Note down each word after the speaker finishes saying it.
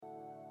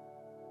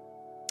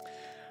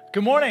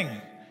Good morning.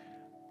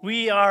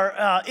 We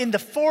are in the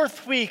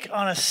fourth week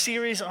on a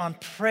series on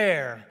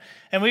prayer.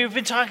 And we've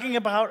been talking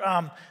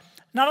about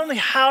not only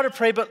how to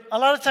pray, but a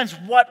lot of times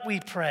what we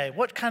pray,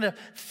 what kind of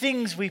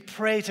things we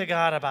pray to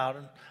God about.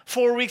 And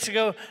 4 weeks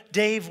ago,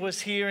 Dave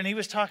was here and he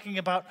was talking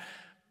about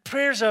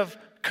prayers of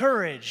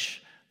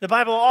courage. The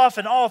Bible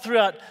often, all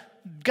throughout,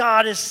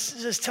 God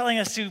is telling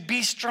us to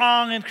be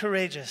strong and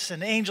courageous.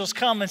 And angels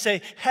come and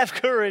say, have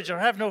courage or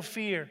have no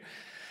fear.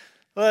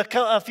 Well,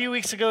 a few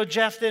weeks ago,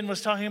 Jeff then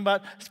was talking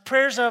about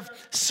prayers of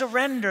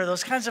surrender,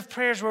 those kinds of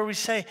prayers where we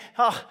say,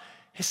 oh,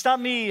 it's not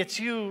me, it's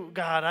you,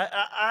 God.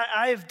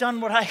 I've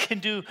done what I can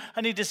do.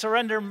 I need to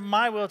surrender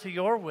my will to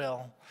your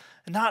will.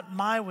 Not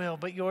my will,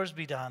 but yours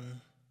be done.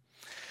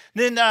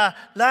 Then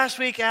last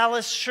week,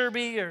 Alice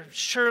Shirley,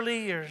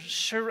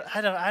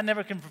 I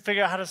never can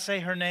figure out how to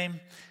say her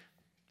name.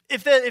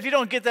 If you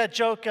don't get that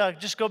joke,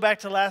 just go back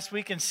to last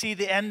week and see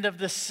the end of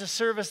this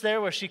service there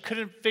where she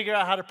couldn't figure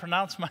out how to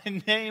pronounce my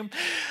name.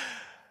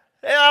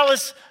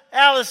 Alice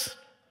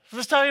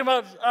was talking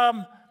about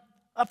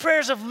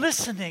prayers of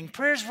listening,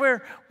 prayers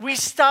where we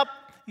stop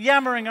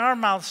yammering our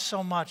mouths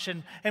so much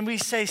and we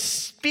say,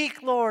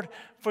 speak, Lord,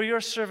 for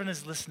your servant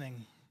is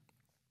listening.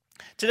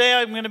 Today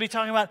I'm going to be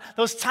talking about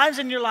those times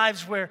in your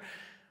lives where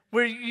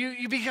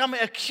you become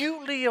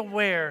acutely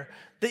aware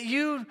that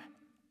you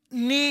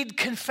need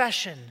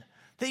confession,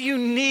 that you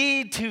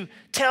need to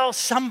tell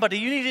somebody,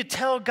 you need to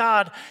tell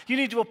God, you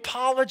need to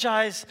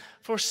apologize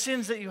for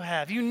sins that you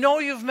have. You know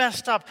you've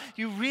messed up.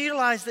 You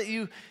realize that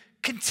you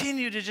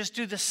continue to just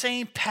do the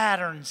same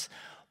patterns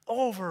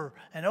over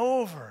and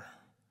over.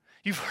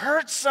 You've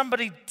hurt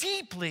somebody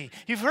deeply.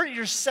 You've hurt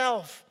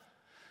yourself.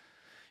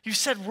 You've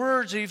said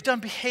words or you've done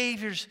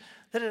behaviors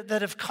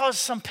that have caused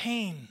some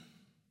pain.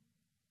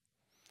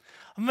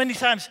 Many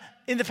times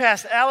in the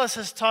past, Alice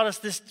has taught us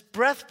this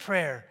breath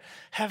prayer.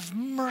 Have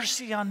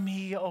mercy on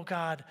me, O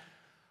God.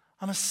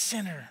 I'm a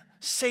sinner,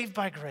 saved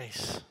by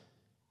grace. And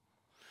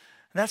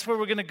that's where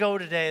we're going to go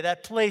today,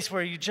 that place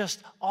where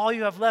all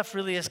you have left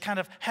really is kind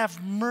of,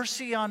 have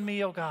mercy on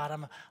me, O God.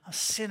 I'm a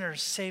sinner,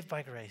 saved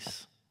by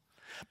grace.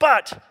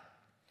 But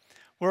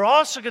we're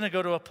also going to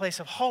go to a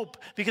place of hope,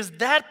 because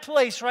that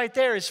place right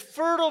there is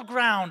fertile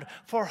ground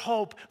for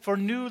hope, for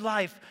new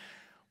life.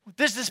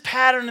 There's this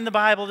pattern in the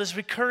Bible, this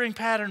recurring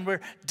pattern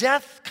where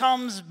death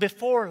comes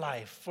before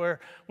life, where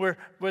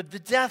the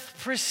death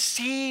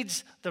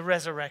precedes the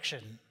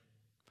resurrection.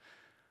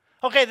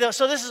 Okay,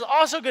 so this is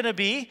also going to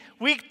be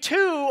week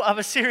 2 of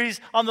a series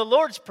on the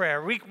Lord's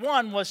Prayer. Week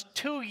 1 was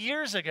 2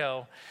 years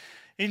ago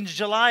in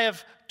July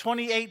of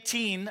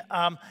 2018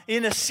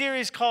 in a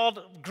series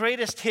called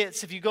Greatest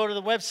Hits. If you go to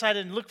the website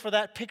and look for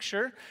that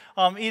picture,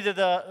 either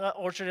the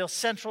Orchard Hill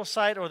Central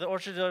site or the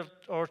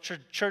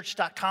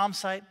orchardchurch.com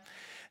site,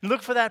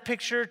 look for that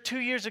picture 2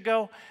 years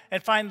ago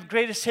and find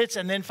Greatest Hits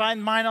and then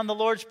find mine on the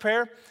Lord's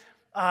Prayer.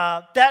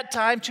 That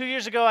time, 2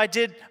 years ago, I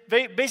did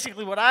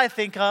basically what I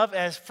think of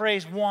as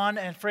phrase 1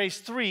 and phrase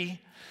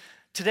 3.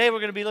 Today we're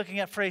going to be looking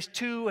at phrase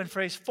 2 and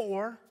phrase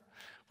 4,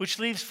 which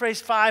leaves phrase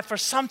 5 for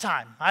some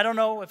time. I don't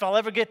know if I'll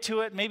ever get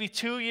to it. Maybe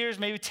 2 years,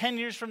 maybe 10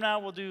 years from now,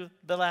 we'll do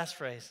the last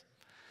phrase.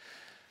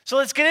 So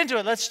let's get into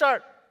it. Let's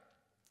start.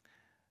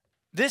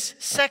 This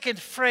second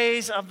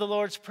phrase of the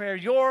Lord's Prayer,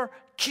 your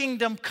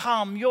kingdom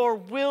come, your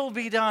will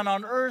be done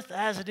on earth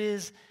as it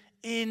is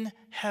in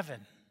heaven.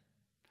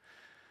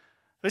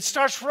 It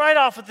starts right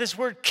off with this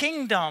word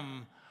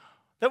kingdom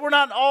that we're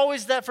not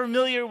always that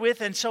familiar with.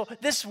 And so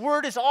this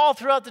word is all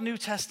throughout the New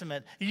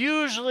Testament,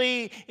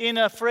 usually in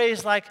a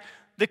phrase like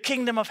the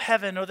kingdom of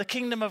heaven or the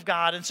kingdom of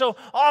God. And so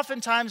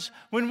oftentimes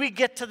when we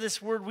get to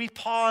this word, we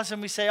pause and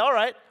we say, all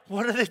right,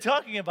 what are they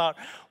talking about?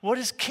 What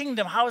is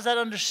kingdom? How is that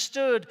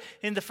understood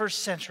in the first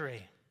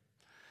century?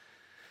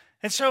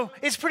 And so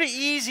it's pretty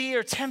easy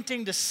or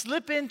tempting to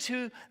slip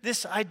into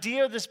this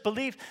idea, this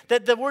belief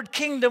that the word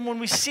kingdom, when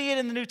we see it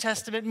in the New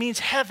Testament, means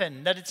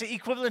heaven, that it's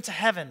equivalent to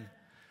heaven.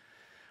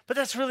 But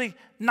that's really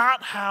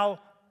not how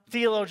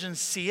theologians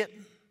see it.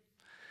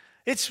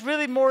 It's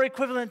really more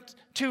equivalent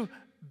to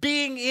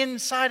being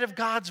inside of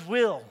God's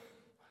will.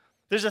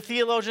 There's a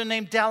theologian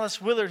named Dallas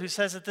Willard who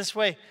says it this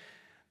way,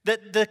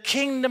 that the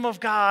kingdom of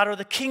God or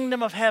the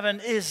kingdom of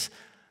heaven is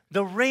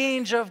the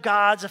range of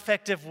God's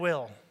effective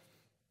will.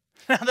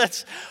 Now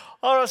that's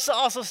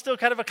also still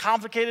kind of a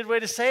complicated way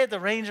to say it,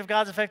 the range of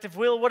God's effective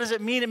will. What does it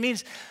mean? It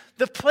means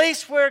the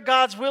place where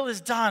God's will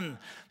is done,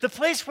 the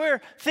place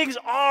where things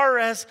are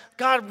as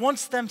God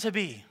wants them to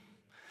be,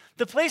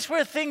 the place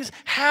where things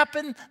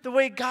happen the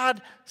way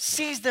God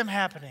sees them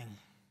happening.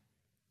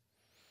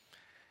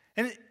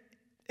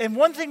 And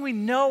one thing we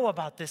know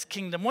about this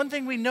kingdom, one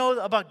thing we know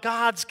about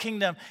God's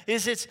kingdom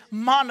is it's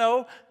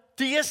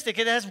monotheistic.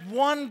 It has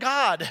one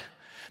God.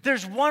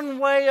 There's one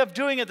way of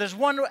doing it. There's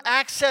one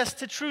access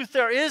to truth.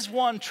 There is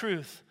one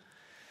truth.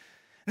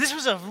 This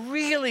was a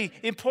really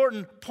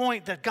important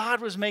point that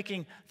God was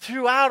making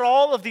throughout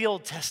all of the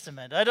Old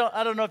Testament. I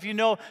don't know if you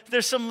know,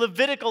 there's some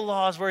Levitical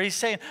laws where he's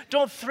saying,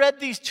 don't thread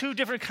these two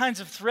different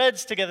kinds of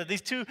threads together,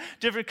 these two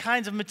different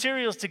kinds of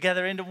materials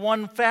together into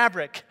one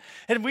fabric.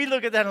 And we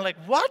look at that and like,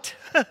 what?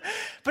 But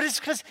it's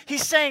because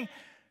he's saying,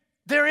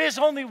 there is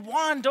only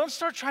one. Don't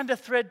start trying to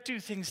thread two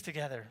things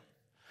together.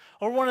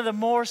 Or one of the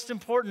most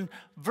important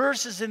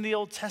verses in the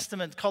Old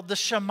Testament called the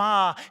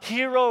Shema.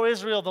 Hear, O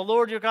Israel, the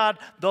Lord your God,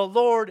 the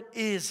Lord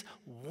is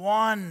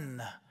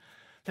one.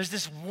 There's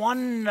this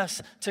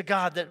oneness to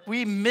God that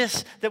we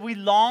miss, that we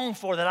long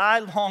for, that I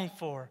long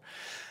for.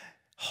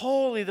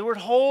 Holy, the word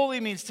holy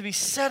means to be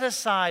set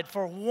aside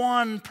for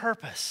one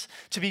purpose,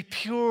 to be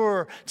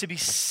pure, to be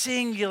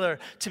singular,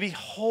 to be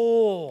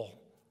whole.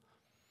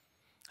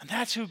 And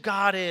that's who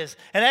God is.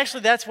 And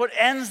actually, that's what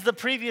ends the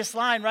previous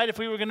line, right? If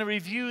we were going to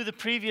review the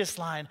previous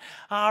line,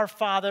 our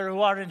Father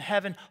who art in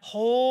heaven,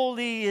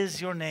 holy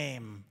is your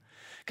name.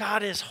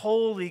 God is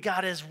holy.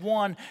 God is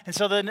one. And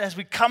so then as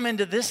we come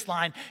into this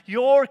line,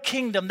 your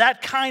kingdom,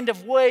 that kind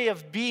of way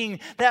of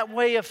being, that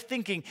way of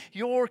thinking,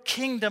 your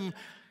kingdom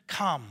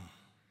come.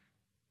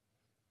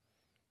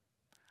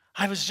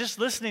 I was just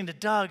listening to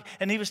Doug,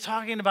 and he was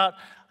talking about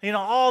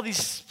all these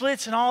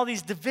splits and all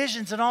these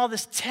divisions and all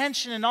this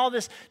tension and all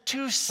this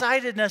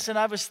two-sidedness. And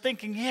I was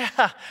thinking,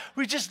 yeah,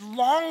 we just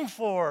long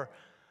for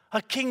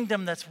a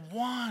kingdom that's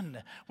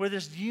one, where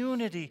there's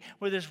unity,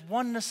 where there's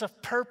oneness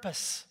of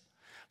purpose,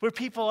 where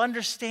people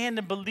understand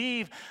and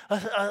believe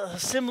a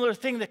similar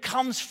thing that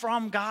comes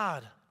from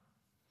God.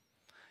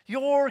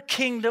 Your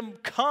kingdom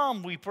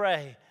come, we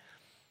pray.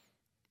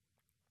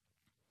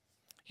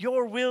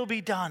 Your will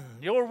be done.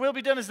 Your will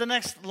be done is the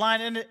next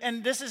line.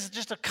 And this is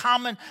just a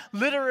common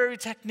literary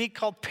technique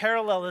called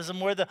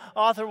parallelism, where the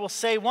author will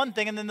say one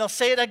thing and then they'll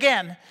say it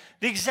again.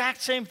 The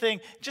exact same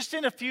thing, just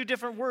in a few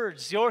different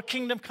words. Your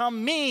kingdom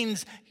come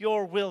means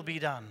your will be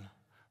done,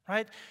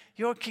 right?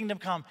 Your kingdom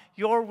come,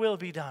 your will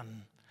be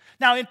done.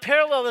 Now, in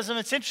parallelism,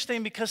 it's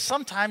interesting because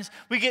sometimes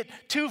we get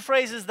two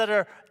phrases that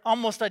are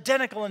almost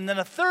identical and then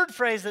a third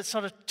phrase that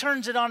sort of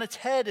turns it on its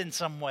head in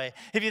some way.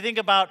 If you think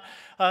about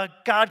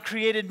God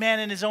created man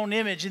in his own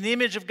image. In the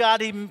image of God,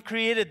 he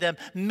created them.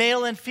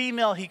 Male and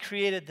female, he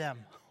created them.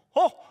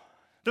 Oh,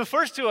 the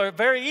first two are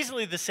very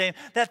easily the same.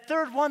 That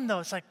third one, though,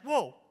 it's like,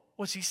 whoa,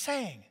 what's he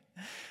saying?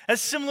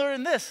 It's similar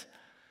in this.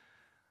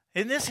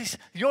 In this, he's,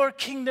 your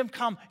kingdom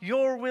come,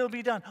 your will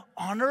be done,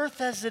 on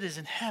earth as it is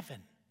in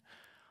heaven.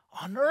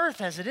 On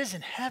earth as it is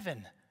in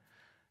heaven.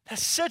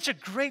 That's such a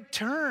great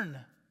turn.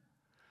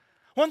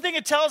 One thing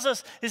it tells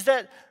us is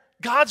that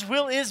God's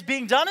will is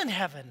being done in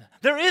heaven.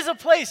 There is a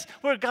place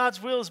where God's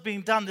will is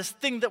being done, this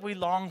thing that we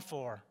long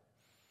for.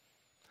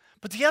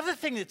 But the other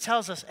thing it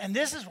tells us, and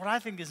this is what I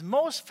think is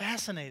most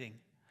fascinating,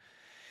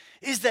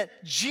 is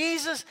that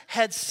Jesus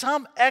had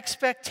some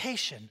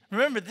expectation.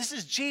 Remember, this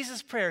is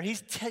Jesus' prayer.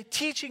 He's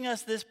teaching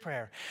us this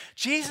prayer.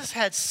 Jesus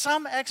had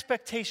some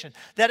expectation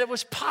that it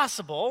was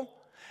possible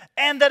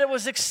and that it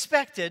was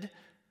expected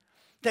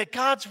that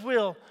God's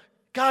will,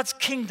 God's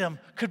kingdom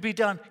could be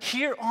done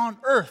here on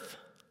earth.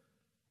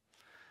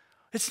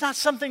 It's not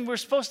something we're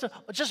supposed to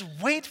just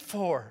wait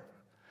for.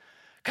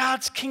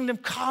 God's kingdom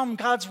come,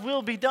 God's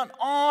will be done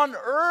on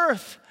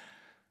earth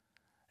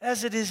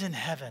as it is in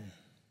heaven.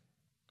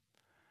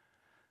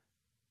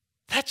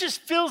 That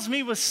just fills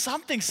me with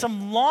something,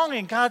 some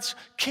longing. God's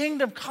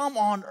kingdom come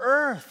on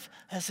earth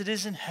as it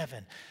is in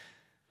heaven.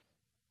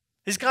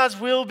 Is God's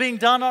will being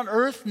done on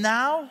earth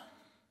now?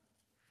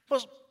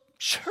 Well,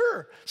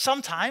 sure,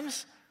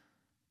 sometimes.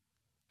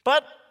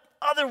 But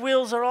other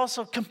wills are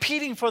also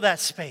competing for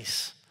that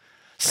space.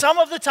 Some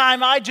of the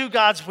time I do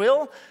God's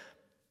will.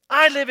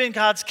 I live in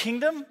God's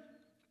kingdom.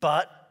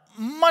 But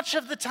much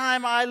of the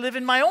time I live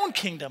in my own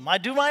kingdom. I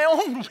do my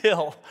own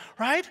will,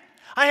 right?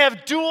 I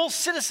have dual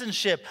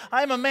citizenship.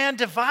 I'm a man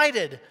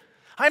divided.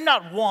 I'm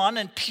not one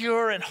and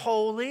pure and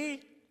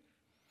holy.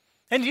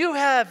 And you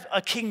have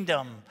a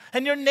kingdom.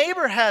 And your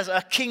neighbor has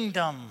a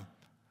kingdom.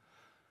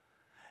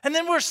 And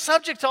then we're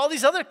subject to all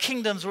these other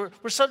kingdoms.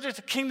 We're subject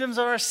to kingdoms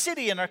of our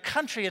city and our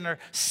country and our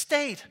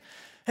state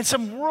and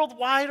some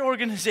worldwide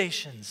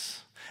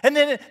organizations. And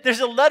then there's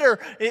a letter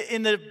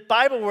in the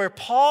Bible where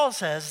Paul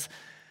says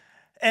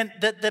and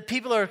that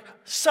people are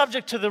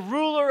subject to the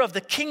ruler of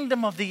the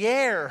kingdom of the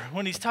air.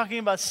 When he's talking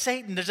about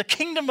Satan, there's a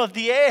kingdom of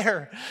the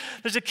air.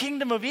 There's a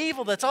kingdom of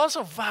evil that's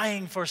also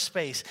vying for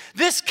space.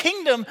 This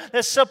kingdom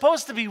that's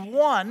supposed to be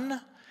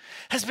one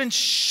has been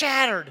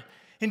shattered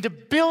into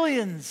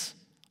billions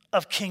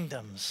of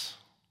kingdoms.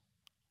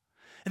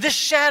 And this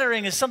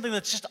shattering is something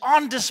that's just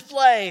on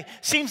display.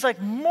 Seems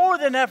like more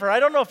than ever. I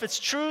don't know if it's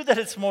true that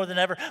it's more than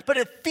ever, but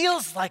it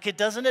feels like it,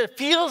 doesn't it? It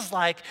feels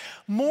like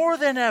more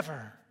than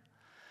ever.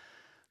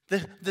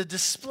 The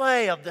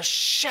display of the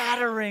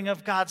shattering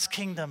of God's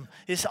kingdom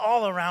is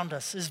all around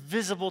us, is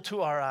visible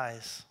to our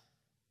eyes.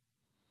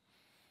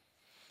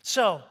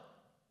 So,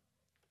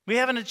 we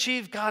haven't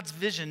achieved God's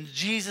vision,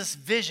 Jesus'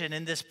 vision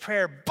in this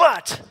prayer,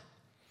 but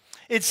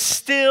it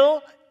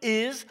still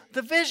is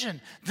the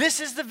vision. This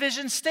is the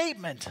vision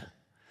statement.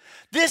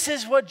 This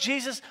is what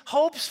Jesus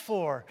hopes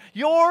for.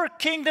 Your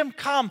kingdom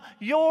come,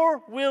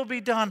 your will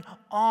be done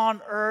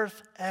on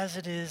earth as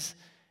it is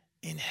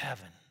in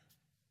heaven.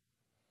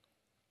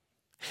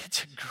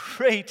 It's a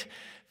great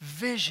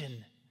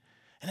vision.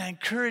 And I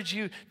encourage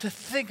you to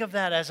think of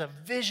that as a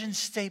vision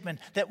statement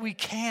that we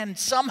can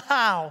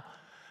somehow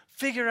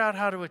figure out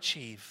how to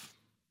achieve.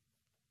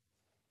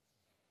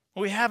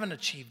 We haven't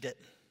achieved it.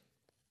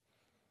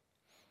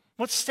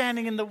 What's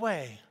standing in the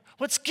way?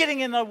 What's getting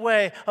in the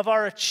way of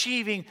our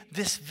achieving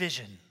this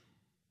vision?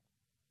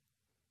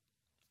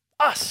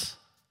 Us.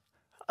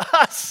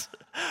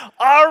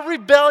 Our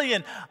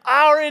rebellion,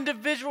 our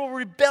individual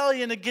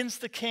rebellion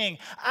against the king,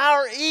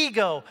 our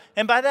ego.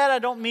 And by that I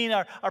don't mean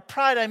our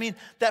pride, I mean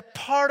that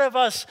part of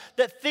us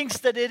that thinks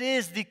that it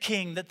is the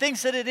king, that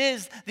thinks that it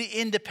is the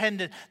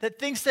independent, that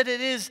thinks that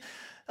it is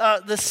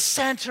the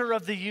center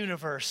of the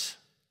universe.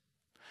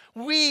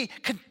 We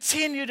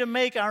continue to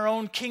make our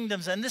own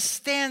kingdoms, and this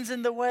stands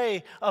in the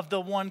way of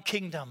the one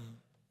kingdom.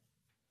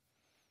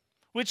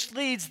 Which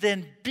leads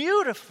then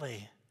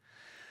beautifully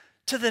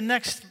to the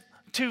next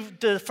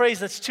the phrase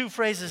that's 2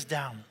 phrases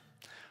down.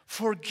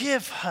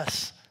 Forgive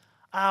us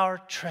our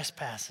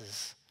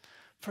trespasses.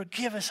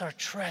 Forgive us our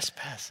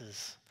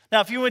trespasses. Now,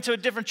 if you went to a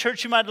different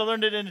church, you might have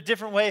learned it in a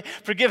different way.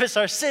 Forgive us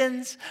our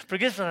sins.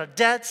 Forgive us our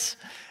debts.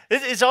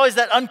 It's always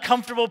that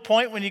uncomfortable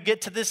point when you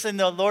get to this in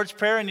the Lord's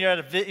Prayer and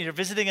you're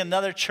visiting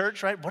another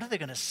church, right? What are they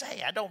going to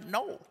say? I don't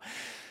know.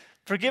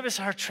 Forgive us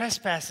our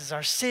trespasses,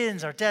 our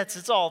sins, our debts.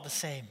 It's all the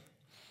same.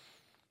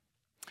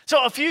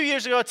 So a few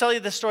years ago, I'll tell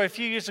you this story. A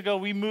few years ago,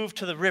 we moved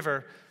to the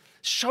river.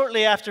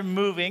 Shortly after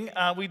moving,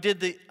 we did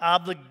the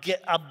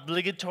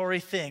obligatory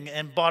thing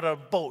and bought a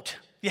boat.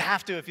 You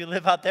have to if you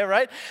live out there,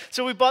 right?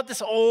 So we bought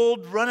this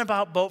old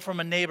runabout boat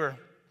from a neighbor.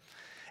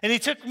 And he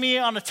took me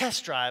on a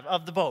test drive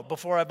of the boat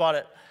before I bought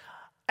it.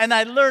 And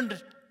I learned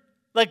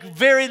like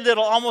very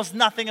little, almost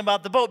nothing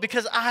about the boat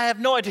because I have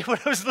no idea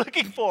what I was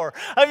looking for.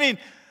 I mean,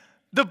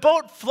 the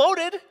boat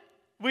floated.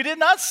 We did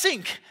not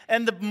sink,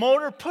 and the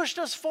motor pushed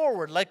us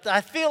forward. Like I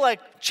feel like,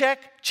 check,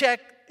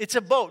 it's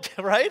a boat,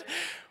 right?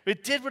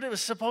 It did what it was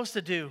supposed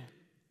to do.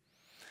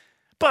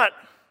 But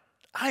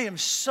I am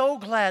so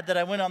glad that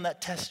I went on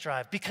that test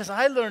drive because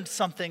I learned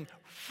something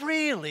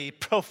really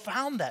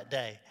profound that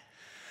day.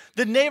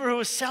 The neighbor who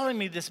was selling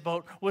me this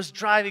boat was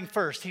driving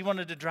first. He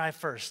wanted to drive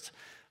first,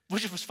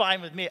 which was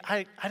fine with me.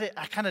 I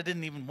kind of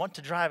didn't even want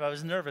to drive. I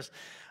was nervous.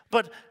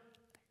 But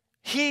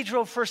he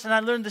drove first, and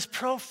I learned this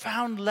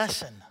profound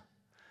lesson.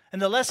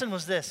 And the lesson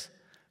was this: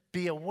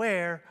 be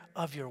aware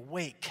of your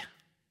wake.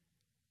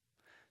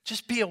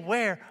 Just be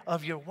aware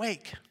of your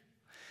wake.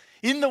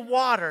 In the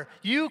water,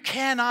 you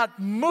cannot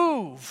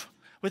move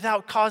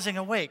without causing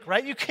a wake,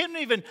 right? You can't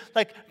even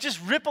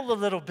just ripple a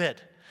little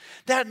bit.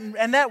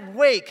 That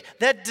wake,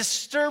 that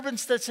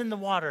disturbance that's in the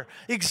water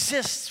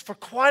exists for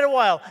quite a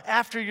while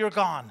after you're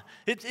gone.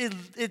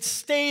 It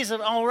stays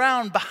all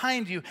around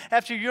behind you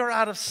after you're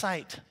out of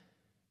sight.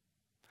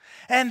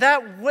 And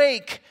that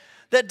wake,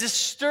 that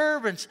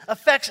disturbance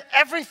affects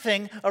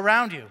everything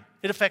around you.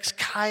 It affects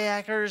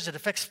kayakers, it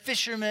affects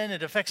fishermen,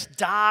 it affects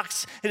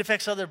docks, it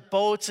affects other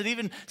boats, it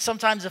even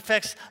sometimes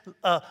affects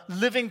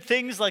living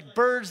things like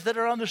birds that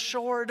are on the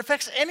shore. It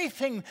affects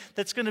anything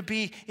that's going to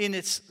be in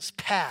its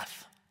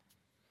path.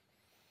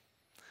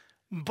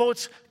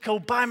 Boats go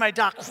by my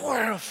dock,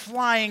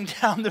 flying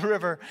down the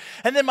river.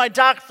 And then my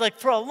dock,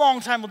 for a long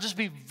time, will just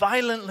be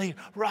violently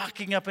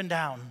rocking up and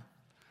down.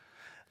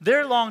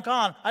 They're long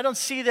gone. I don't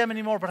see them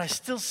anymore, but I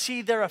still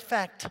see their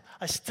effect.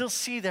 I still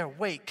see their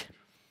wake.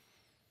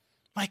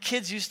 My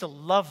kids used to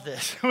love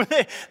this.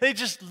 They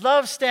just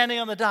love standing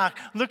on the dock,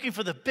 looking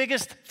for the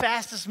biggest,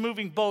 fastest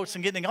moving boats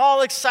and getting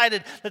all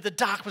excited that the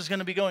dock was going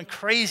to be going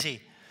crazy.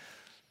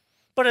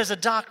 But as a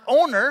dock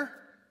owner,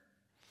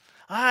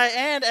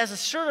 and as a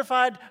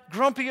certified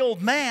grumpy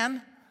old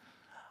man,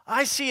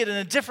 I see it in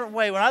a different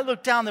way. When I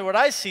look down there, what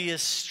I see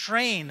is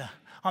strain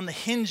on the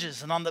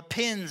hinges and on the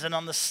pins and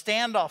on the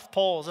standoff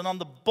poles and on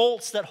the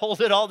bolts that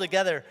hold it all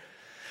together.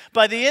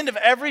 By the end of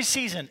every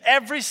season,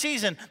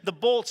 the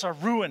bolts are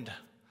ruined.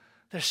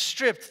 They're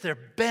stripped, they're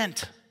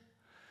bent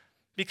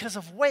because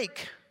of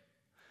wake,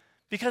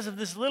 because of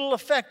this little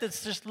effect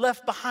that's just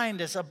left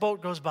behind as a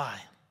boat goes by.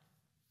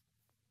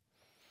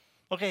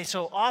 Okay,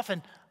 so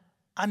often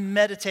I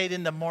meditate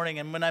in the morning,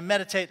 and when I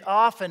meditate,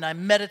 often I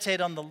meditate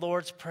on the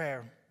Lord's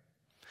Prayer.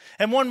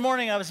 And one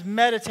morning I was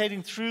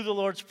meditating through the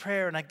Lord's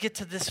Prayer, and I get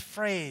to this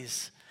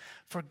phrase,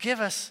 forgive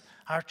us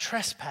our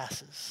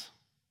trespasses.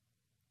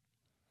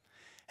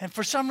 And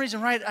for some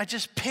reason, right, I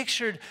just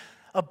pictured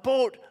a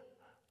boat,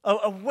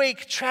 a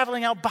wake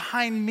traveling out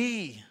behind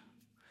me,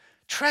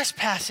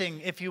 trespassing,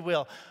 if you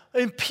will,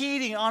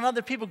 impeding on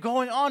other people,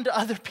 going on to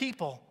other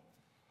people.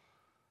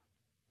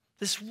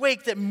 This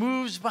wake that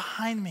moves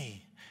behind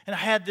me. And I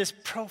had this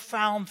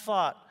profound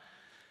thought,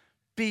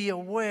 be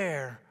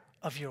aware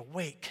of your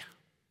wake.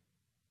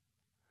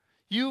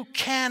 You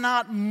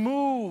cannot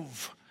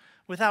move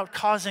without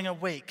causing a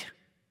wake.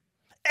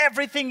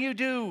 Everything you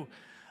do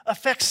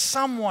affects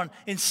someone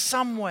in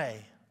some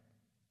way.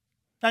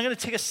 Now I'm going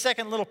to take a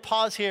second little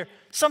pause here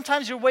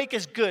Sometimes your wake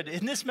is good.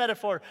 In this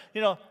metaphor,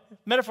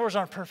 metaphors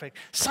aren't perfect.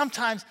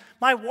 Sometimes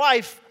my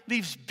wife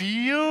leaves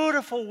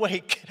beautiful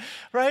wake,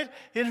 right?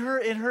 In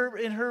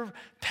her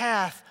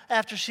path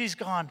after she's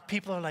gone.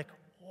 People are like,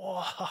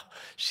 whoa,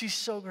 she's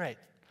so great.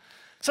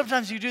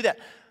 Sometimes you do that.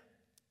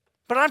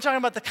 But I'm talking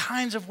about the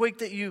kinds of wake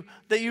that you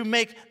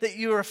make, that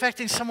you are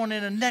affecting someone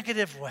in a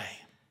negative way.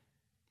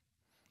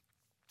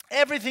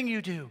 Everything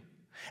you do,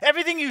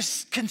 everything you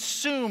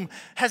consume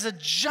has a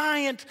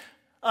giant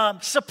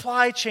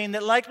supply chain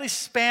that likely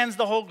spans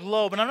the whole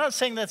globe. And I'm not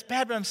saying that's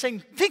bad, but I'm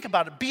saying think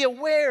about it. Be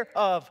aware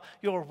of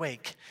your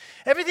wake.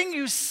 Everything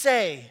you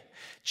say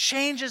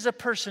changes a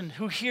person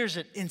who hears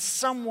it in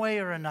some way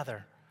or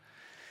another.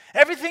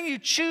 Everything you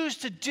choose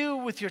to do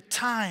with your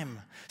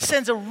time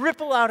sends a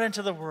ripple out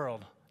into the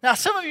world. Now,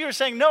 some of you are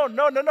saying,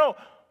 no.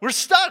 We're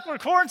stuck. We're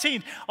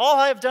quarantined. All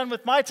I have done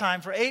with my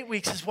time for 8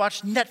 weeks is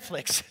watch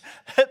Netflix.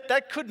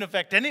 That couldn't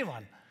affect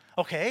anyone.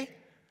 Okay?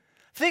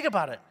 Think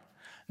about it.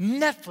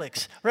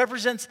 Netflix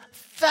represents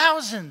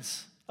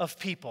thousands of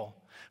people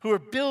who are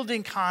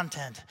building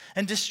content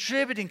and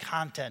distributing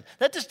content.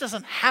 That just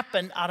doesn't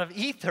happen out of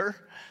ether.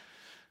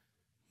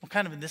 Well,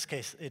 kind of in this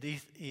case,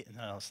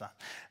 no, it's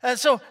not.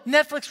 So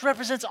Netflix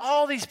represents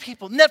all these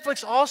people.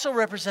 Netflix also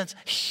represents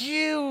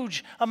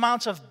huge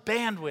amounts of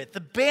bandwidth.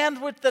 The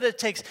bandwidth that it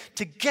takes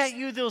to get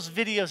you those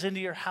videos into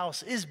your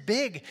house is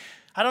big.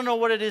 I don't know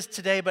what it is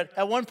today, but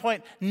at one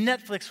point,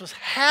 Netflix was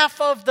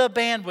half of the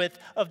bandwidth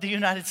of the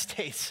United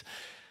States.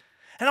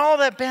 And all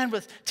that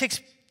bandwidth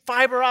takes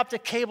fiber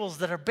optic cables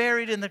that are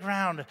buried in the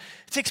ground. It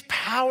takes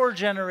power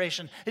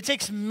generation. It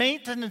takes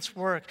maintenance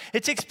work.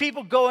 It takes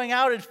people going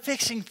out and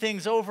fixing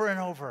things over and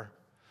over.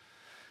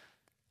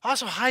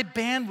 Also, high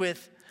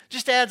bandwidth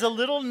just adds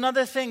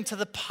another thing to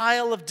the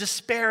pile of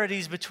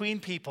disparities between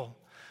people,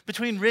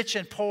 between rich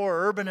and poor,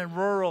 urban and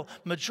rural,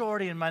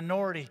 majority and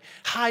minority.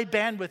 High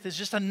bandwidth is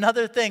just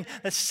another thing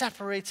that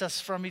separates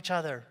us from each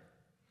other.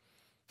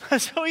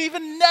 So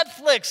even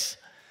Netflix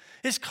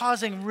is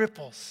causing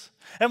ripples.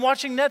 And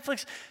watching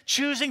Netflix,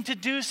 choosing to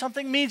do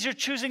something means you're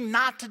choosing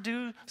not to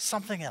do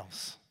something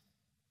else.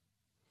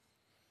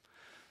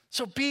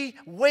 So be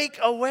wake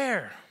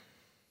aware.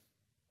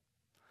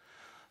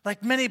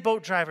 Like many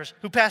boat drivers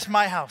who pass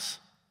my house,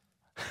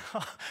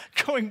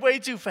 going way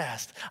too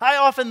fast. I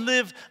often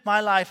live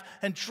my life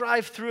and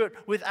drive through it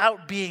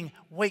without being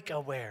wake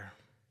aware.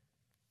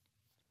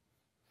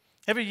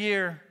 Every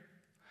year,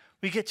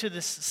 we get to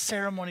this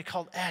ceremony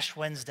called Ash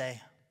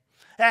Wednesday.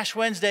 Ash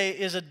Wednesday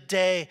is a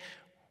day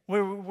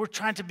where we're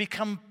trying to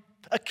become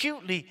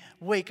acutely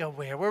wake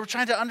aware, where we're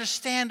trying to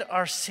understand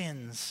our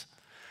sins,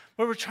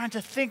 where we're trying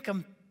to think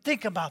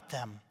about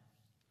them.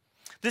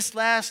 This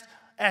last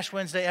Ash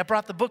Wednesday, I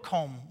brought the book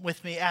home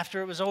with me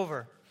after it was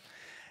over.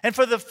 And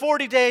for the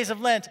 40 days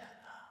of Lent,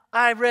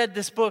 I read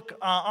this book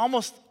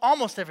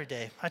almost every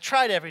day. I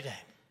tried every day.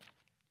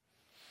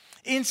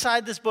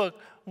 Inside this book,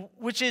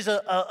 which is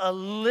a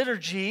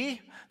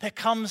liturgy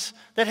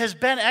that has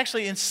been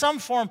actually in some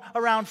form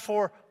around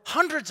for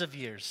hundreds of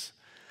years.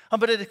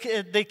 But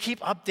they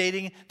keep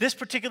updating. This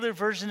particular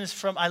version is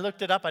from, I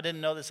looked it up, I didn't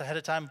know this ahead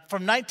of time,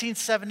 from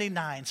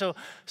 1979.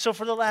 So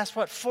for the last,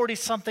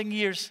 40-something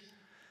years,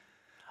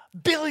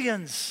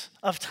 billions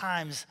of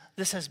times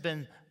this has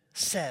been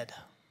said.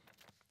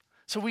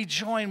 So we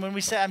join when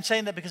we say, I'm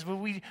saying that because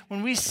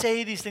when we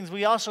say these things,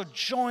 we also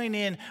join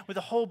in with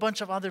a whole bunch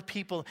of other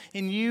people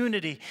in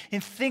unity, in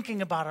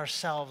thinking about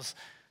ourselves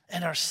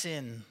and our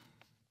sin.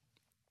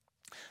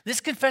 This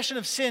confession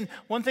of sin,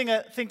 one thing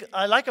I think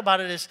I like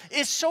about it is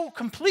it's so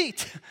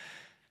complete.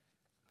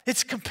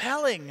 It's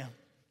compelling.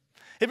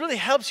 It really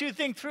helps you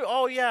think through,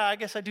 oh yeah, I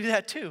guess I do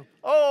that too.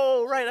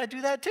 Oh, right, I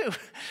do that too.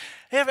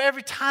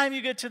 Every time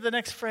you get to the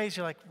next phrase,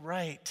 you're like,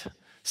 right.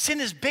 Sin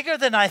is bigger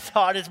than I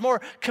thought. It's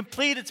more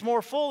complete, it's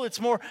more full,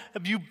 it's more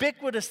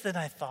ubiquitous than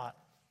I thought.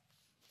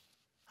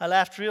 I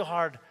laughed real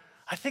hard.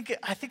 I think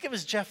it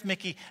was Jeff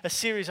Mickey, a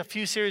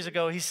few series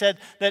ago. He said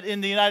that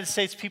in the United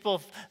States,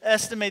 people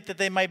estimate that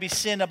they might be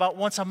sin about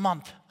once a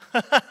month.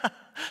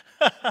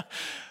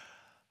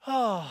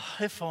 Oh,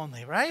 if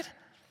only, right?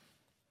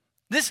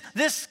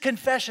 This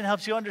confession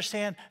helps you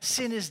understand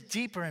sin is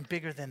deeper and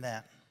bigger than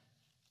that.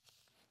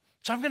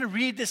 So I'm going to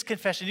read this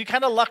confession. You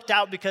kind of lucked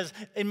out because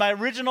in my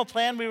original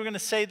plan, we were going to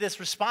say this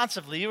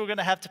responsively. You were going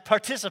to have to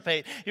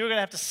participate. You were going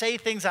to have to say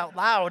things out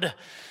loud.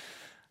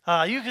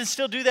 You can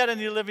still do that in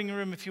your living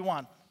room if you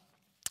want.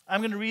 I'm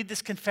going to read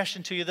this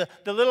confession to you. The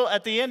little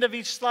at the end of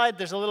each slide,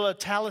 there's a little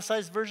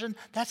italicized version.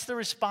 That's the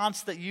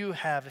response that you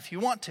have if you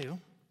want to.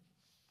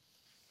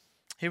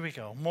 Here we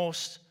go.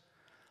 Most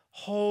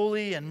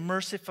holy and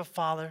merciful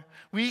Father,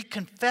 we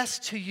confess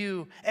to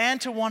you and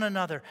to one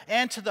another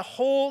and to the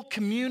whole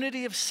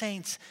community of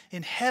saints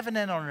in heaven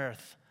and on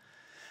earth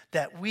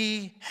that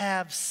we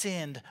have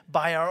sinned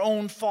by our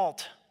own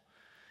fault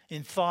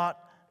in thought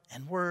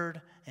and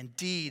word and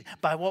deed,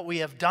 by what we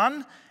have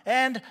done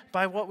and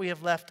by what we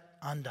have left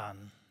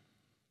undone.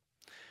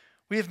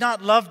 We have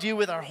not loved you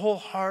with our whole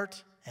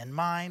heart and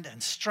mind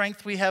and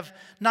strength. We have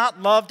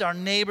not loved our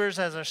neighbors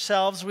as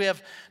ourselves. We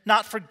have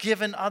not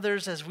forgiven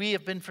others as we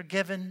have been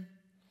forgiven.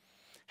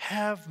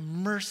 Have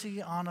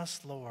mercy on us,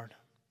 Lord.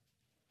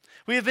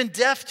 We have been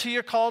deaf to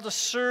your call to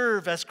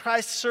serve as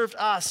Christ served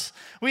us.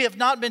 We have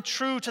not been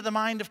true to the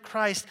mind of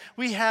Christ.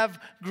 We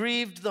have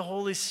grieved the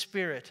Holy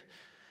Spirit.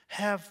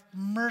 Have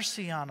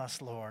mercy on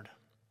us, Lord.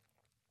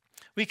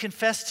 We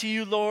confess to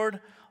you,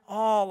 Lord,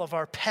 all of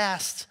our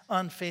past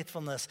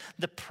unfaithfulness,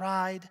 the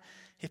pride,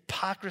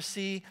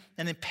 hypocrisy,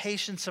 and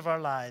impatience of our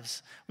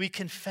lives. We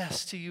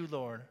confess to you,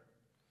 Lord.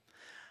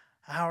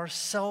 Our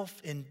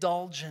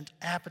self-indulgent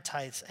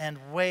appetites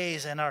and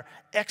ways and our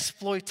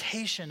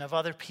exploitation of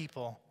other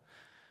people.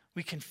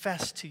 We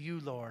confess to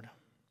you, Lord.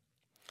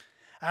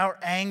 Our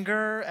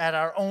anger at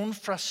our own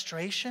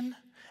frustration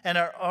and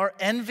our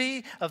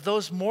envy of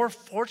those more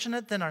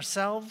fortunate than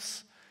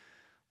ourselves,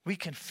 we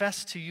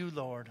confess to you,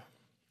 Lord.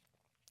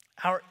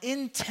 Our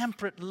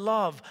intemperate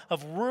love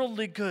of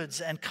worldly goods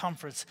and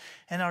comforts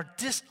and our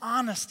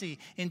dishonesty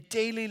in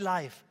daily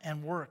life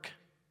and work,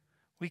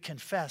 we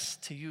confess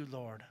to you,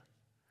 Lord.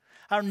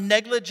 Our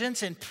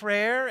negligence in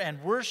prayer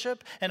and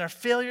worship and our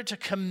failure to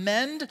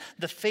commend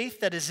the faith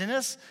that is in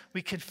us,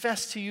 we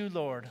confess to you,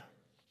 Lord.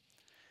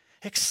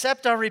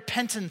 Accept our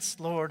repentance,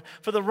 Lord,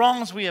 for the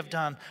wrongs we have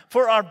done,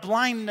 for our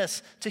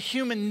blindness to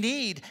human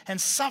need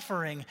and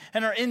suffering,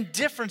 and our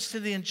indifference to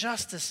the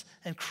injustice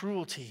and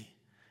cruelty.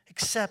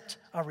 Accept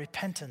our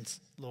repentance,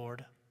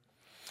 Lord.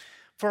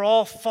 For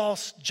all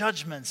false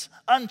judgments,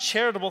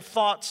 uncharitable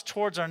thoughts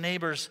towards our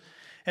neighbors,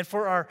 and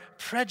for our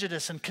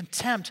prejudice and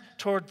contempt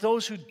toward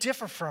those who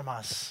differ from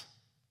us.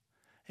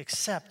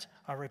 Accept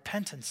our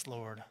repentance,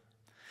 Lord.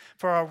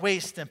 For our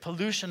waste and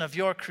pollution of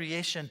your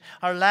creation,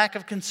 our lack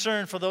of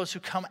concern for those who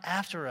come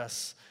after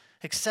us.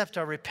 Accept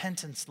our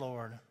repentance,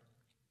 Lord.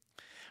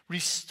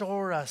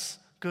 Restore us,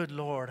 good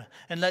Lord,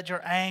 and let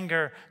your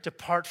anger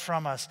depart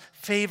from us.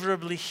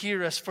 Favorably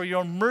hear us, for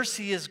your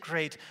mercy is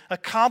great.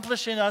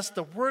 Accomplish in us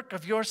the work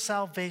of your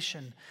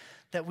salvation,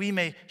 that we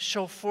may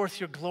show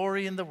forth your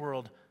glory in the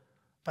world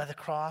by the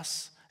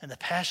cross and the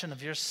passion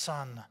of your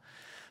Son.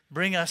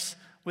 Bring us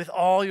with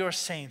all your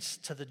saints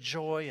to the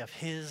joy of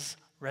his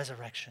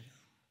resurrection.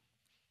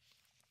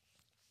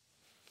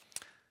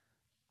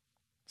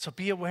 So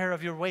be aware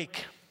of your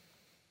wake.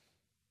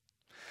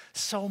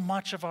 So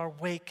much of our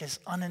wake is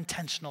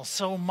unintentional.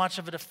 So much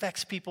of it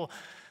affects people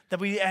that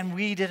we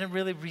didn't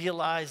really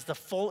realize the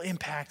full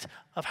impact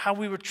of how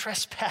we were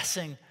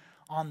trespassing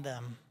on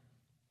them.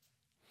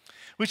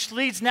 Which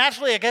leads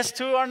naturally, I guess,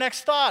 to our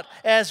next thought.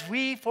 As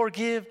we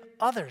forgive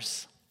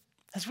others.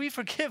 As we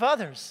forgive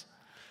others.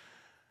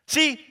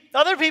 See,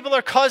 other people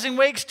are causing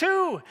wakes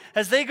too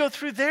as they go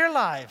through their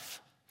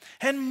life.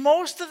 And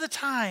most of the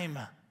time,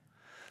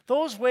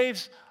 those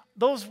wakes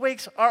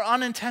are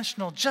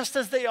unintentional, just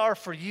as they are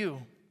for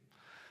you.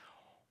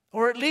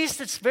 Or at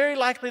least it's very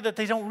likely that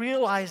they don't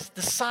realize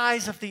the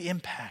size of the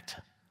impact.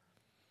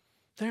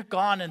 They're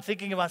gone and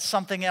thinking about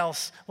something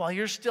else while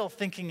you're still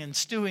thinking and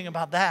stewing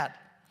about that.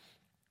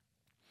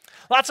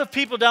 Lots of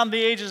people down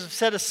the ages have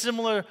said a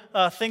similar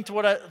thing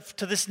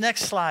to this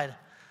next slide.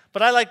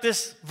 But I like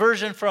this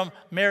version from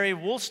Mary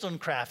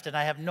Wollstonecraft, and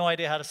I have no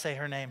idea how to say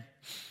her name.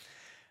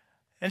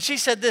 And she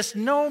said this: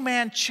 no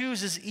man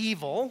chooses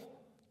evil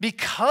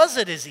because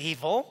it is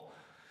evil.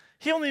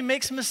 He only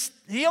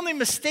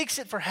mistakes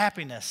it for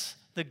happiness,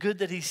 the good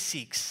that he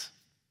seeks.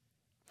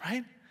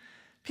 Right?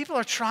 People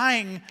are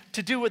trying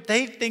to do what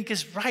they think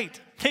is right.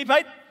 They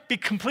might be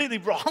completely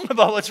wrong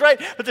about what's right,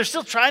 but they're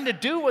still trying to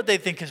do what they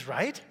think is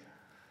right.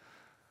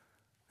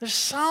 There's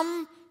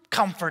some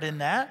comfort in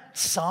that,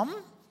 some.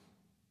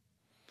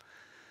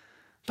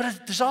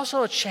 But there's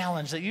also a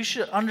challenge that you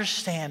should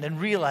understand and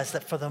realize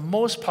that for the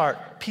most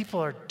part, people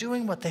are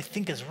doing what they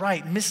think is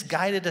right,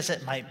 misguided as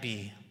it might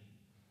be.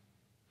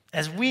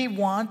 As we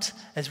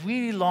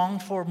long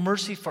for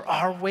mercy for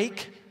our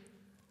wake,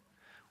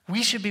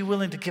 we should be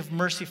willing to give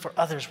mercy for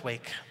others'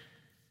 wake.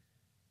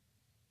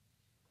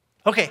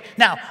 Okay,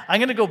 now I'm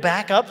going to go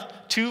back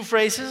up 2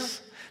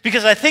 phrases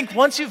because I think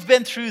once you've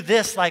been through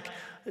this,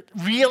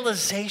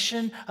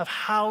 realization of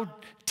how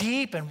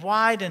deep and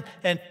wide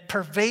and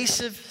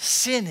pervasive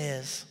sin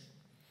is,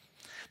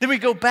 then we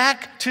go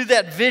back to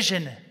that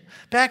vision,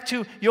 back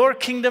to your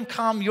kingdom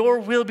come, your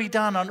will be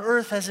done on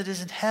earth as it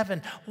is in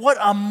heaven. What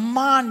a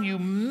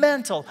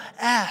monumental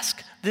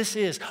ask this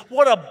is.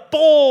 What a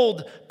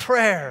bold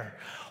prayer.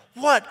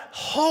 What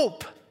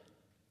hope.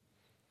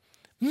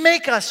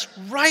 Make us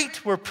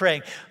right, we're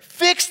praying.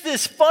 Fix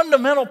this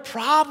fundamental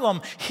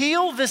problem.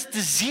 Heal this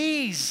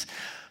disease.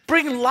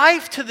 Bring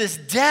life to this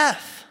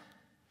death.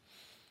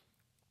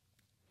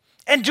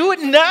 And do it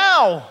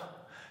now.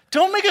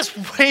 Don't make us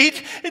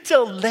wait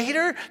until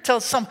later,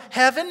 till some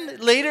heaven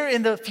later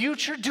in the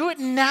future. Do it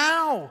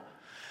now.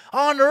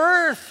 On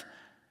earth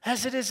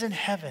as it is in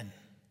heaven.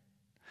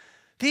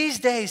 These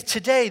days,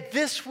 today,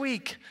 this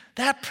week,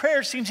 that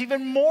prayer seems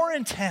even more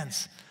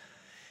intense.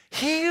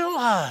 Heal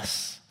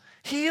us.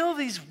 Heal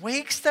these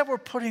wakes that we're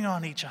putting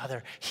on each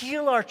other.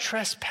 Heal our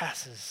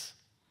trespasses.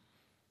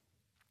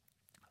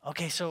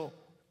 Okay, so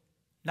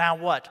now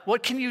what?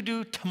 What can you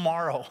do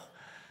tomorrow?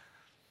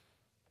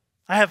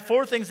 I have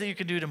 4 things that you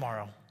can do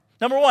tomorrow.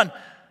 Number 1,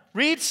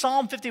 read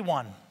Psalm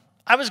 51.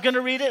 I was going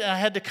to read it, and I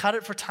had to cut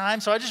it for time,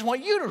 so I just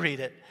want you to read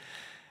it.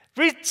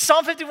 Read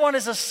Psalm 51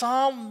 is a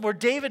psalm where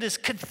David is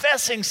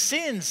confessing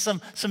sins,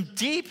 some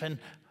deep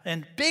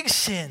and big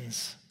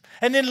sins.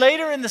 And then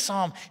later in the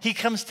psalm, he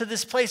comes to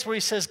this place where he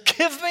says,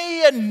 give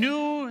me a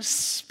new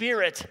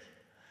spirit.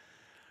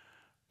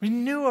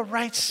 Renew a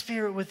right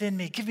spirit within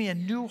me. Give me a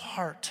new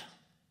heart.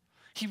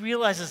 He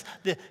realizes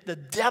the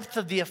depth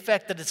of the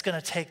effect that it's going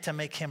to take to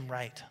make him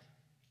right.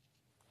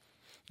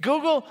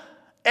 Google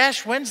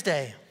Ash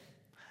Wednesday.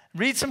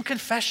 Read some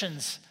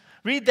confessions.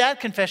 Read that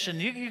confession.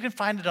 You can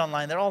find it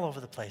online. They're all over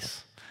the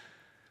place.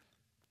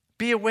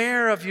 Be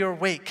aware of your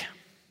wake.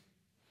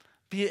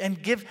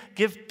 And give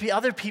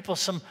other people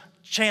some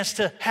chance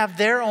to have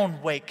their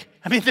own wake.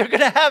 I mean, they're going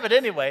to have it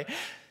anyway.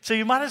 So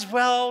you might as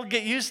well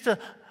get used to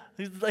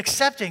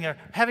accepting or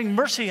having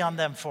mercy on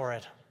them for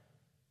it.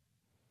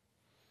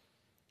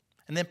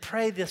 And then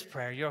pray this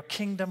prayer, your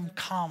kingdom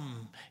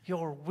come,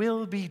 your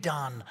will be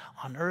done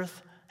on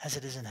earth as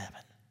it is in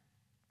heaven.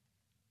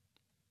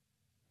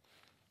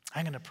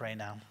 I'm going to pray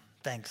now.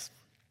 Thanks.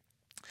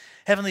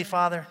 Heavenly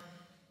Father,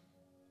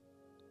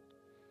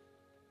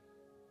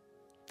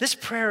 this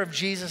prayer of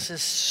Jesus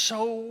is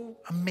so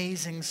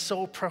amazing,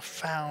 so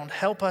profound.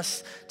 Help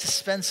us to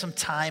spend some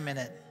time in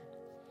it.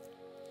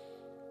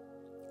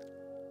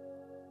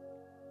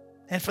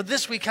 And for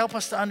this week, help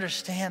us to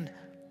understand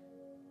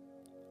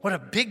what a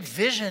big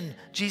vision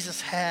Jesus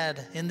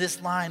had in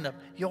this line of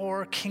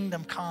your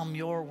kingdom come,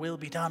 your will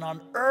be done on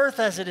earth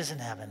as it is in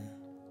heaven.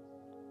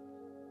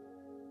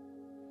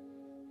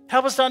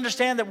 Help us to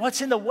understand that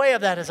what's in the way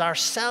of that is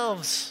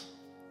ourselves.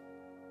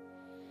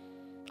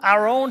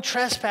 Our own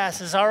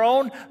trespasses, our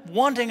own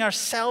wanting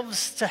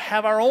ourselves to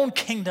have our own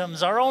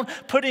kingdoms, our own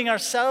putting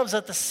ourselves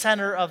at the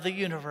center of the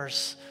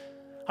universe,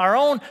 our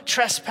own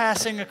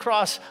trespassing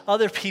across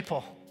other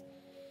people.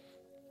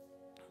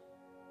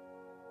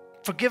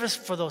 Forgive us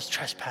for those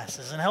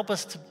trespasses and help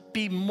us to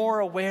be more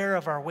aware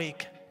of our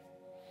wake.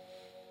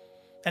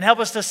 And help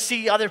us to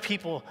see other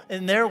people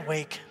in their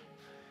wake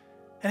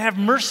and have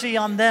mercy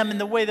on them in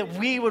the way that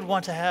we would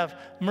want to have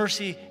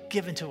mercy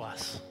given to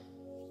us.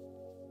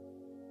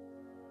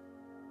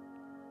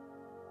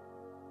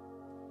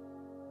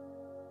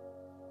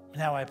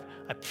 Now I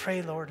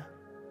pray, Lord,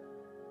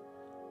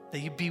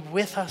 that you be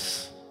with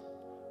us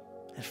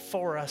and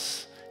for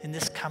us in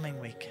this coming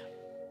week.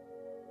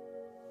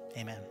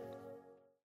 Amen.